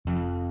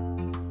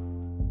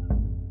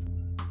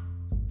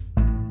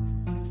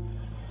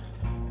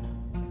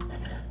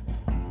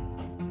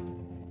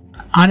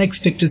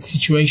unexpected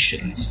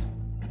situations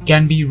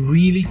can be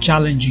really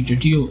challenging to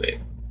deal with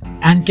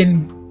and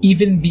can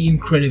even be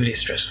incredibly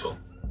stressful,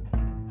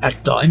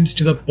 at times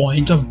to the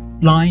point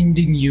of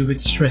blinding you with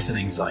stress and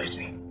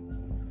anxiety.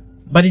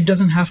 But it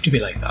doesn't have to be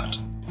like that.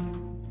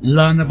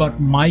 Learn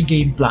about my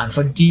game plan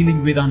for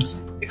dealing with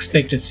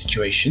unexpected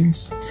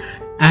situations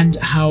and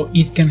how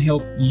it can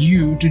help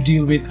you to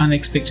deal with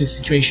unexpected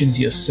situations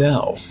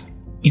yourself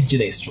in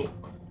today's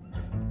talk.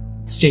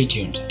 Stay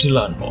tuned to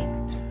learn more.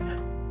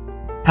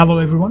 Hello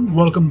everyone,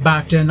 welcome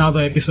back to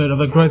another episode of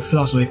the Growth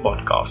Philosophy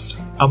Podcast,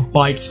 a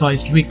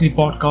bite-sized weekly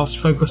podcast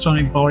focused on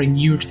empowering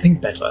you to think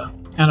better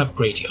and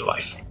upgrade your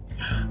life.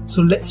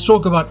 So let's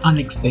talk about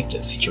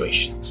unexpected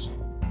situations.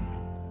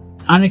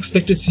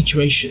 Unexpected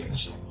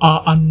situations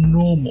are a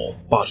normal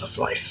part of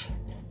life.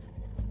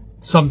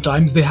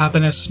 Sometimes they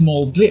happen as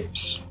small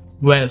blips,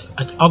 whereas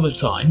at other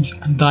times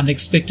the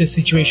unexpected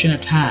situation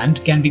at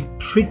hand can be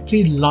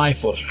pretty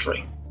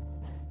life-altering.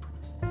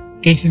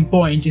 Case in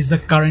point is the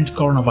current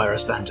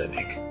coronavirus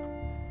pandemic.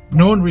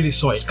 No one really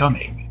saw it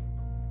coming.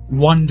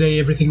 One day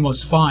everything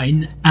was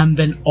fine, and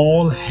then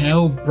all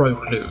hell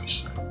broke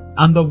loose,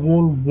 and the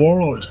whole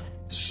world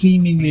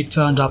seemingly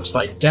turned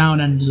upside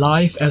down, and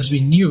life as we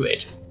knew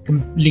it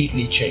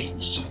completely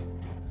changed.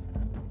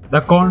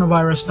 The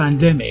coronavirus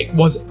pandemic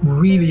was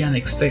really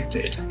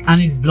unexpected,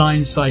 and it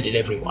blindsided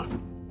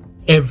everyone.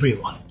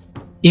 Everyone.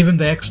 Even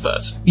the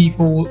experts,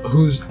 people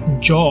whose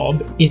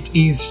job it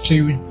is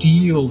to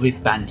deal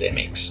with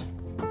pandemics.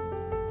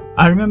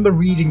 I remember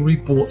reading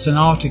reports and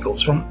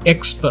articles from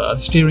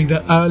experts during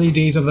the early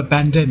days of the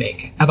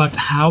pandemic about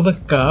how the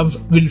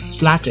curve will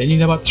flatten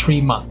in about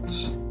 3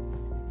 months,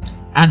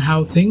 and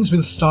how things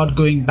will start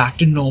going back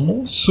to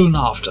normal soon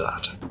after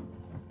that.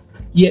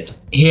 Yet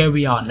here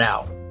we are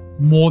now,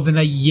 more than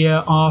a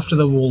year after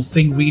the whole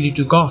thing really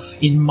took off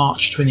in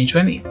March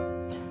 2020.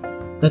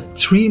 The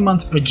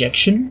 3-month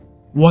projection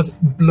was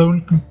blown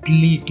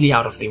completely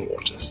out of the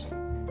waters.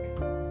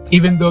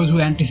 Even those who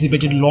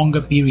anticipated longer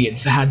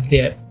periods had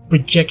their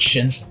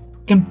projections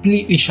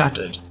completely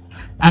shattered,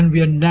 and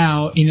we are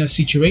now in a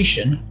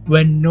situation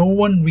where no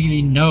one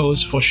really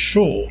knows for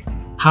sure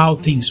how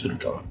things will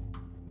go.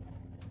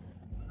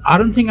 I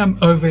don't think I'm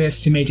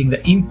overestimating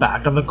the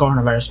impact of the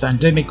coronavirus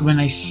pandemic when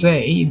I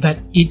say that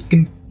it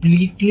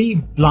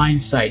completely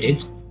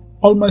blindsided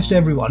almost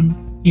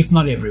everyone, if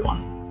not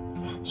everyone.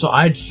 So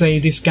I'd say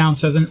this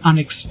counts as an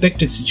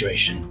unexpected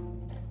situation,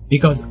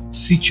 because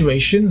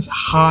situations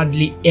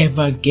hardly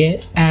ever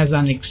get as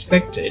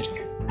unexpected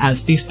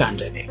as this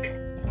pandemic.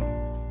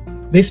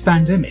 This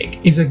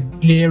pandemic is a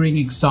glaring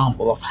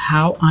example of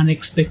how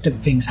unexpected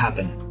things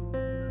happen.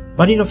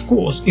 But it of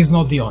course is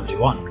not the only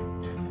one.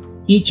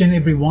 Each and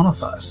every one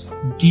of us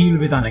deal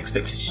with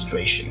unexpected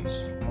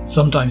situations,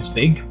 sometimes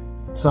big,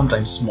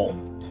 sometimes small.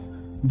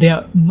 They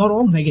are not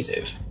all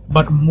negative,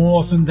 but more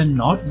often than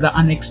not, the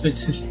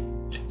unexpected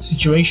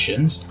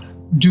situations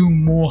do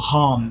more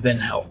harm than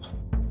help.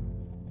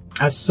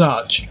 As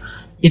such,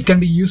 it can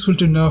be useful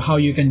to know how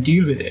you can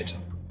deal with it,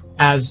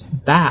 as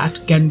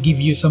that can give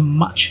you some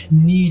much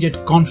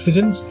needed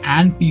confidence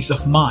and peace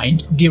of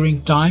mind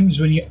during times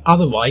when you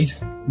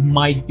otherwise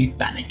might be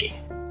panicking.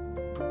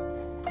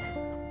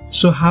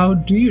 So how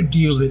do you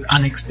deal with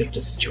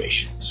unexpected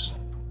situations?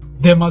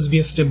 There must be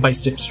a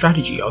step-by-step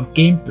strategy or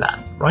game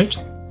plan, right?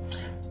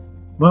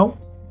 Well,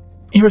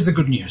 here's the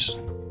good news.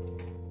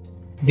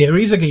 There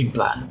is a game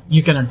plan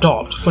you can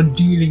adopt for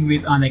dealing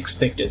with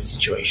unexpected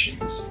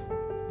situations.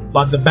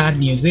 But the bad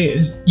news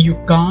is you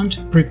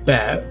can't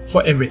prepare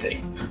for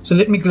everything. So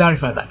let me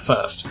clarify that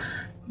first.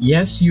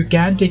 Yes, you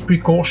can take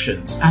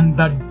precautions, and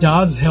that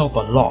does help a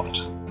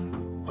lot.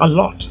 A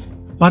lot.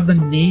 But the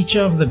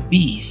nature of the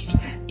beast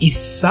is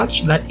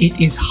such that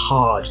it is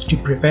hard to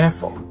prepare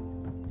for.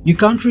 You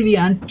can't really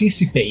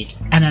anticipate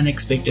an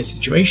unexpected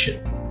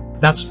situation.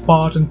 That's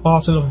part and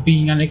parcel of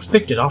being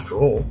unexpected after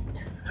all.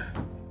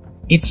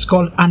 It's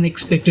called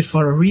unexpected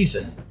for a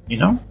reason, you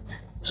know?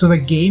 So the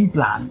game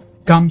plan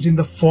comes in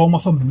the form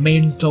of a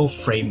mental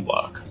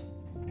framework.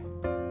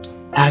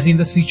 As in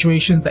the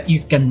situations that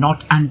you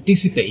cannot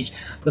anticipate,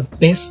 the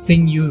best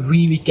thing you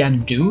really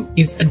can do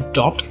is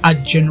adopt a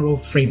general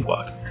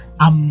framework,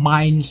 a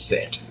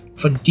mindset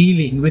for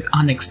dealing with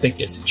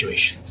unexpected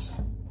situations.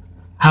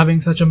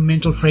 Having such a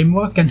mental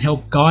framework can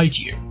help guide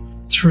you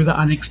through the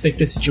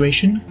unexpected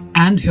situation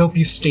and help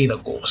you stay the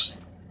course,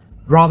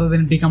 rather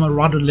than become a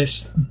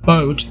rudderless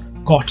boat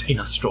caught in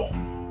a storm.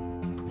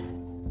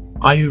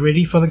 Are you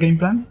ready for the game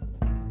plan?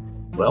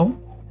 Well,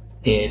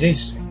 here it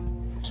is.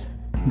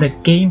 The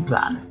game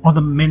plan, or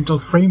the mental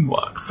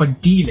framework for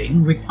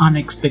dealing with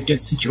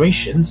unexpected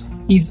situations,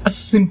 is a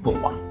simple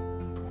one.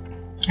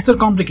 It's not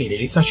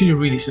complicated, it's actually a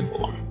really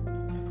simple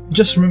one.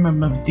 Just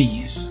remember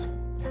these.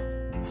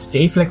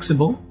 Stay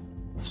flexible,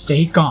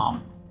 stay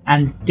calm,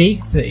 and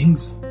take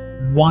things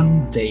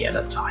one day at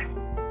a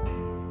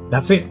time.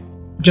 That's it.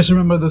 Just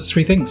remember those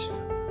 3 things.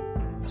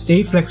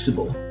 Stay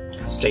flexible,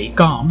 stay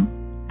calm,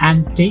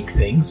 and take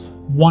things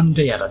one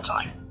day at a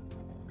time.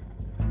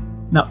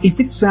 Now, if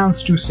it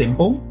sounds too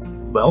simple,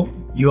 well,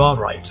 you are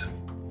right.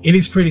 It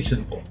is pretty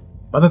simple.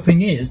 But the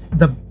thing is,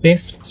 the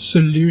best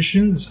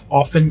solutions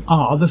often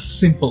are the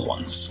simple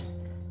ones.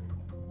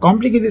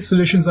 Complicated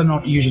solutions are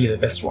not usually the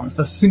best ones,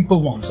 the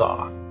simple ones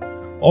are.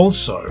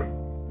 Also,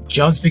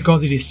 just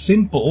because it is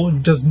simple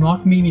does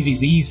not mean it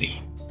is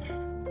easy.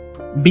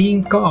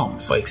 Being calm,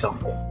 for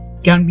example,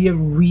 can be a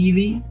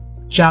really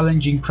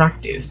challenging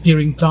practice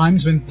during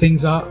times when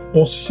things are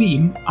or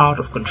seem out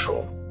of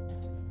control.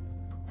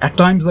 At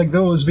times like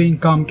those, being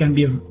calm can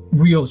be a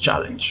real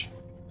challenge.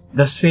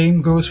 The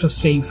same goes for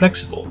staying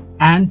flexible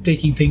and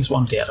taking things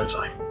one day at a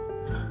time.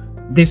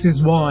 This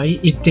is why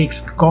it takes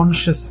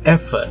conscious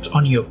effort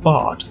on your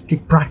part to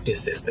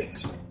practice these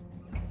things.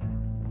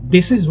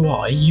 This is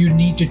why you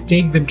need to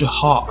take them to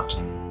heart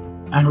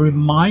and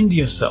remind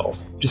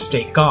yourself to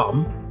stay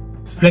calm,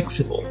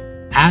 flexible,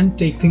 and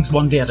take things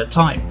one day at a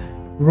time,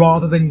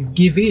 rather than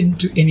give in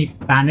to any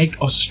panic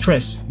or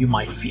stress you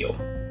might feel.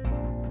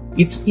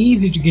 It's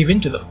easy to give in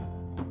to them,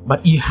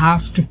 but you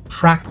have to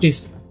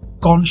practice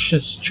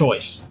conscious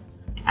choice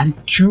and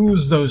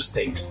choose those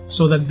things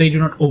so that they do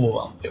not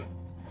overwhelm you.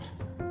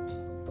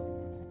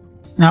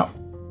 Now,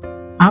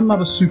 I'm not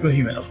a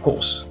superhuman, of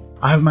course.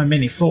 I have my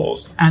many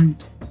flaws,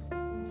 and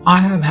I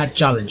have had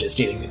challenges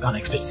dealing with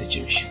unexpected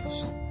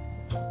situations.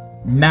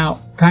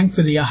 Now,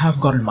 thankfully, I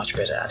have gotten much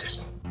better at it.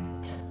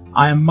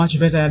 I am much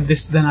better at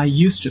this than I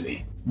used to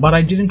be, but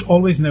I didn't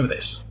always know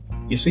this.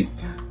 You see,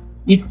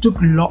 it took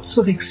lots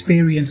of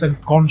experience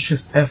and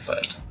conscious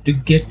effort to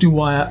get to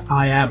where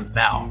I am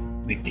now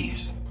with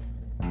these.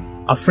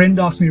 A friend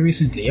asked me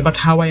recently about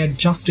how I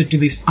adjusted to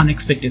this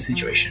unexpected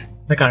situation,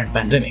 the current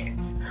pandemic.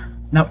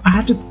 Now, I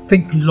had to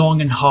think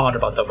long and hard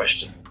about the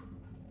question,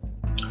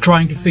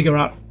 trying to figure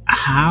out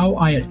how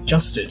I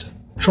adjusted,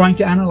 trying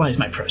to analyze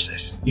my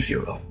process, if you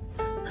will.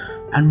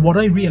 And what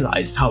I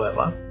realized,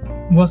 however,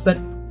 was that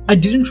I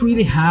didn't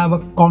really have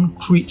a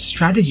concrete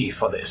strategy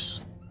for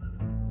this.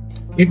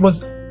 It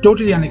was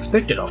totally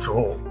unexpected after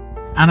all,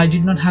 and I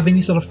did not have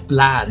any sort of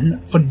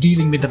plan for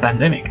dealing with the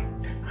pandemic.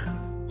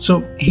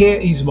 So here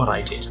is what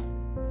I did.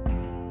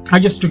 I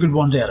just took it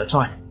one day at a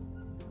time.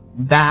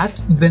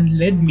 That then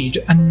led me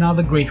to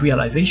another great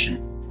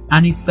realization,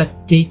 and it's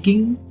that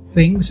taking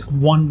things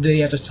one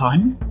day at a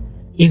time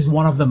is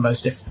one of the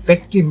most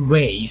effective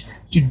ways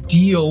to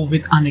deal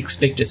with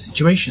unexpected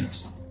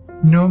situations,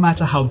 no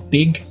matter how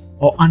big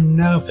or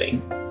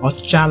unnerving or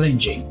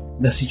challenging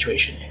the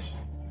situation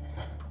is.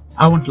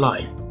 I won't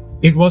lie,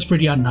 it was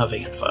pretty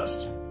unnerving at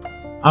first.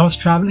 I was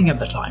traveling at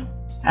the time,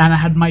 and I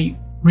had my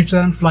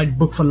return flight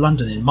booked for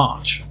London in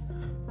March.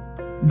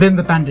 Then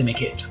the pandemic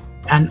hit,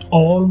 and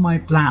all my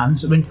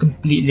plans went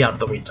completely out of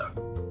the window.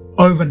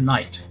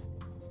 Overnight.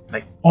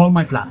 Like, all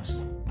my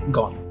plans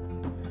gone.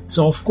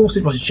 So of course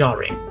it was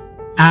jarring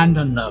and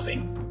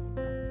unnerving.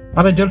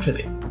 But I dealt with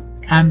it,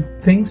 and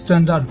things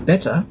turned out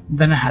better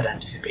than I had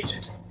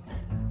anticipated.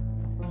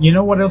 You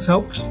know what else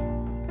helped?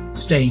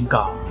 Staying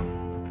calm.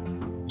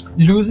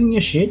 Losing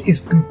your shit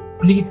is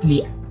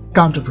completely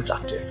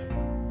counterproductive.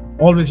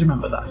 Always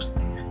remember that.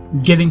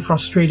 Getting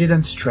frustrated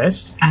and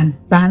stressed and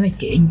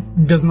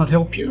panicking does not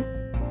help you.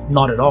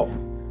 Not at all.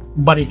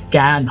 But it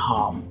can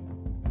harm.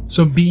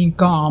 So being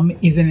calm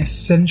is an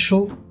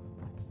essential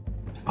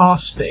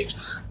aspect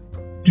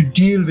to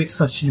deal with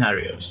such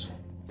scenarios.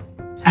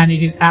 And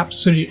it is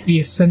absolutely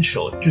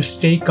essential to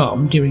stay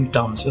calm during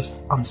times of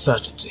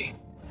uncertainty.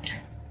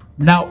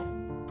 Now,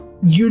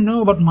 you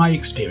know about my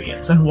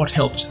experience and what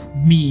helped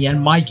me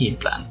and my game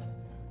plan.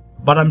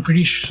 But I'm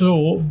pretty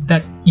sure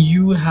that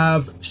you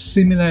have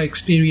similar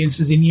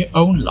experiences in your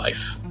own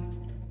life.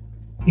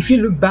 If you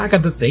look back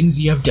at the things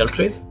you have dealt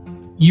with,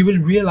 you will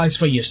realize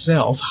for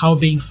yourself how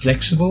being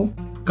flexible,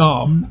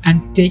 calm,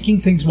 and taking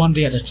things one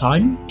day at a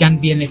time can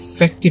be an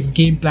effective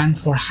game plan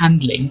for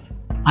handling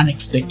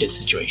unexpected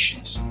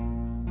situations.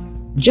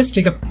 Just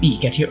take a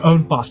peek at your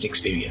own past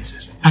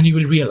experiences and you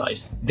will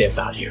realize their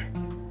value.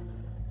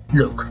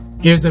 Look,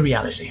 here's the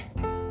reality.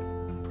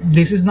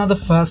 This is not the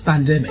first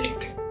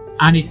pandemic,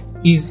 and it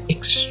is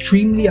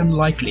extremely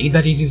unlikely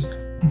that it is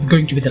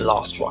going to be the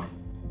last one.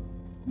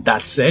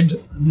 That said,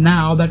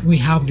 now that we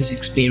have this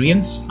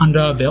experience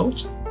under our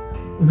belt,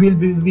 we'll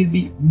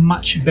be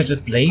much better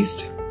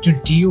placed to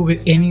deal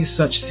with any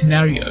such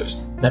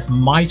scenarios that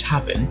might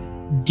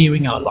happen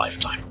during our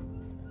lifetime.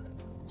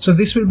 So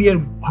this will be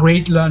a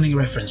great learning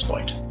reference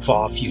point for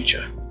our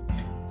future.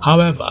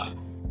 However,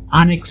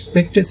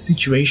 unexpected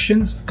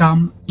situations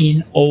come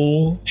in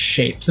all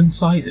shapes and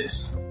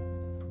sizes.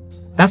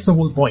 That's the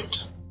whole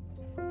point.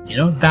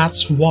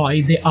 That's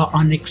why they are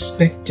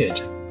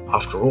unexpected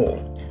after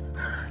all.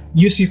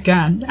 Yes, you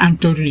can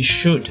and totally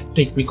should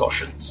take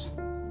precautions.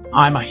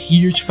 I'm a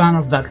huge fan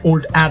of that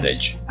old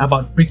adage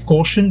about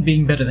precaution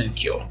being better than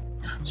cure.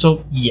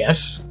 So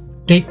yes,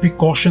 take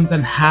precautions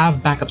and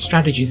have backup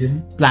strategies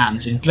and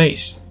plans in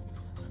place.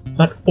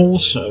 But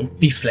also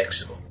be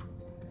flexible.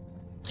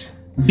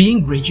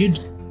 Being rigid,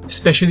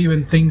 especially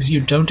when things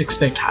you don't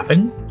expect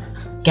happen,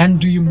 can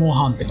do you more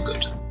harm than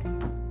good.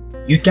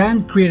 You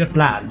can create a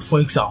plan,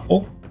 for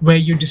example, where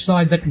you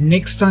decide that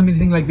next time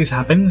anything like this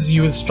happens,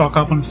 you will stock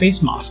up on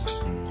face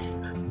masks.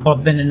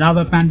 But then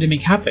another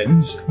pandemic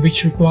happens,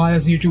 which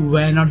requires you to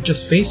wear not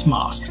just face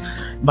masks,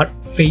 but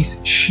face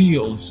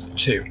shields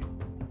too.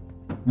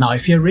 Now,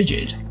 if you're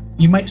rigid,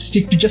 you might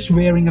stick to just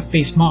wearing a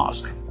face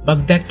mask,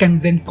 but that can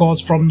then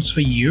cause problems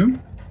for you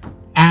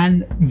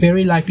and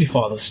very likely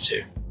for others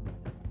too.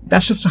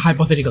 That's just a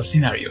hypothetical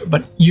scenario,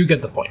 but you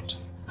get the point.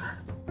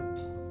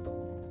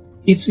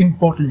 It's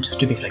important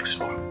to be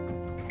flexible.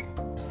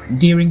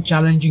 During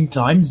challenging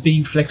times,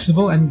 being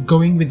flexible and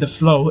going with the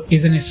flow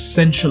is an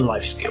essential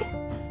life skill,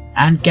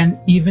 and can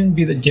even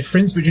be the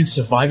difference between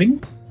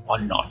surviving or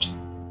not.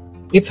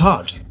 It's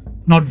hard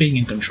not being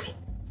in control.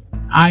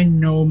 I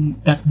know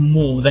that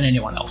more than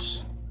anyone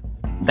else.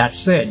 That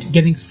said,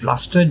 getting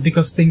flustered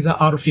because things are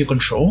out of your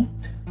control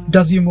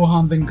does you more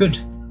harm than good,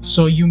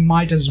 so you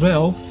might as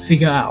well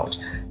figure out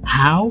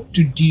how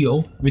to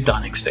deal with the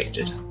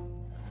unexpected.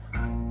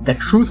 The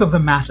truth of the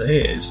matter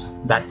is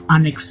that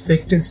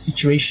unexpected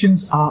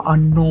situations are a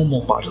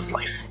normal part of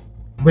life,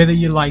 whether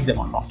you like them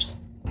or not.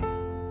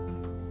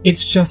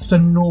 It's just a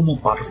normal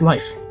part of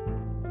life.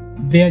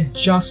 There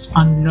just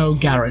are no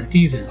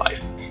guarantees in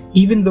life,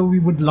 even though we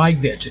would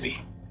like there to be.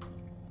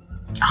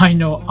 I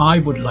know I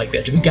would like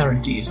there to be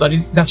guarantees, but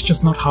that's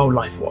just not how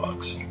life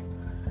works.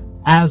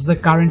 As the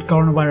current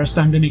coronavirus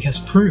pandemic has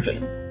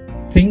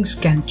proven, things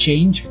can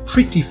change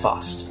pretty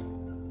fast.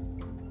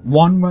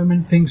 One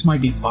moment things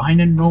might be fine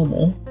and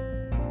normal,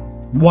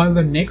 while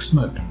the next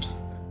moment,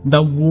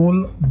 the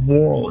whole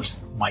world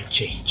might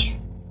change.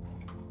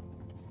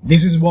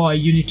 This is why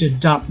you need to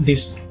adapt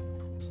this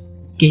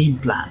game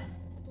plan,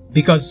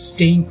 because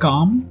staying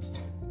calm,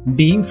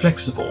 being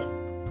flexible,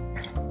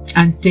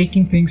 and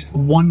taking things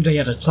one day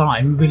at a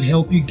time will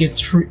help you get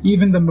through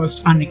even the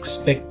most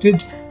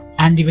unexpected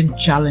and even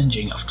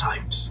challenging of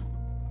times.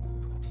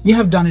 You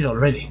have done it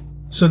already,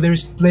 so there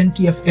is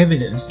plenty of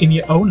evidence in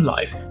your own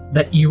life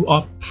that you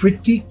are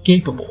pretty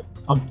capable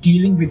of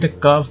dealing with the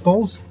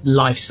curveballs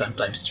life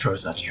sometimes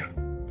throws at you.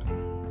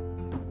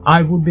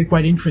 I would be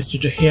quite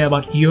interested to hear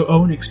about your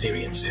own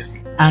experiences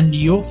and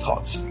your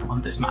thoughts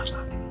on this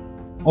matter.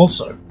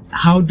 Also,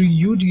 how do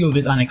you deal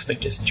with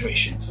unexpected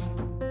situations?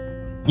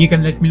 You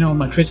can let me know on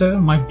my Twitter,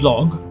 my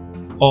blog,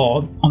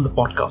 or on the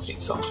podcast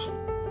itself.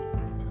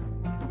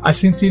 I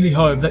sincerely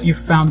hope that you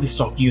found this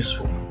talk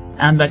useful,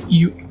 and that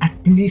you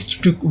at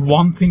least took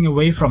one thing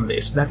away from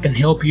this that can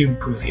help you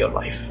improve your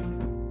life.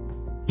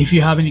 If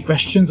you have any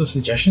questions or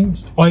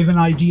suggestions, or even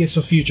ideas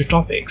for future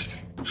topics,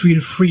 feel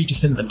free to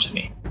send them to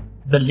me.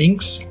 The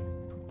links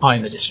are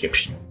in the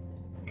description.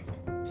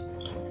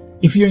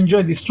 If you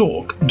enjoyed this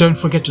talk, don't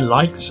forget to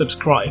like,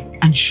 subscribe,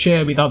 and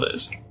share with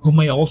others who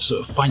may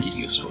also find it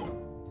useful.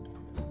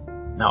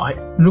 Now,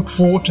 I look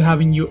forward to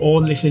having you all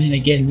listen in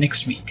again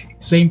next week,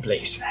 same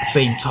place,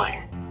 same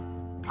time.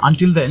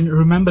 Until then,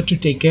 remember to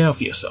take care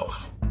of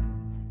yourself.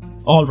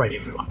 Alright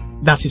everyone,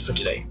 that's it for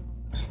today.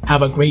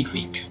 Have a great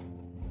week.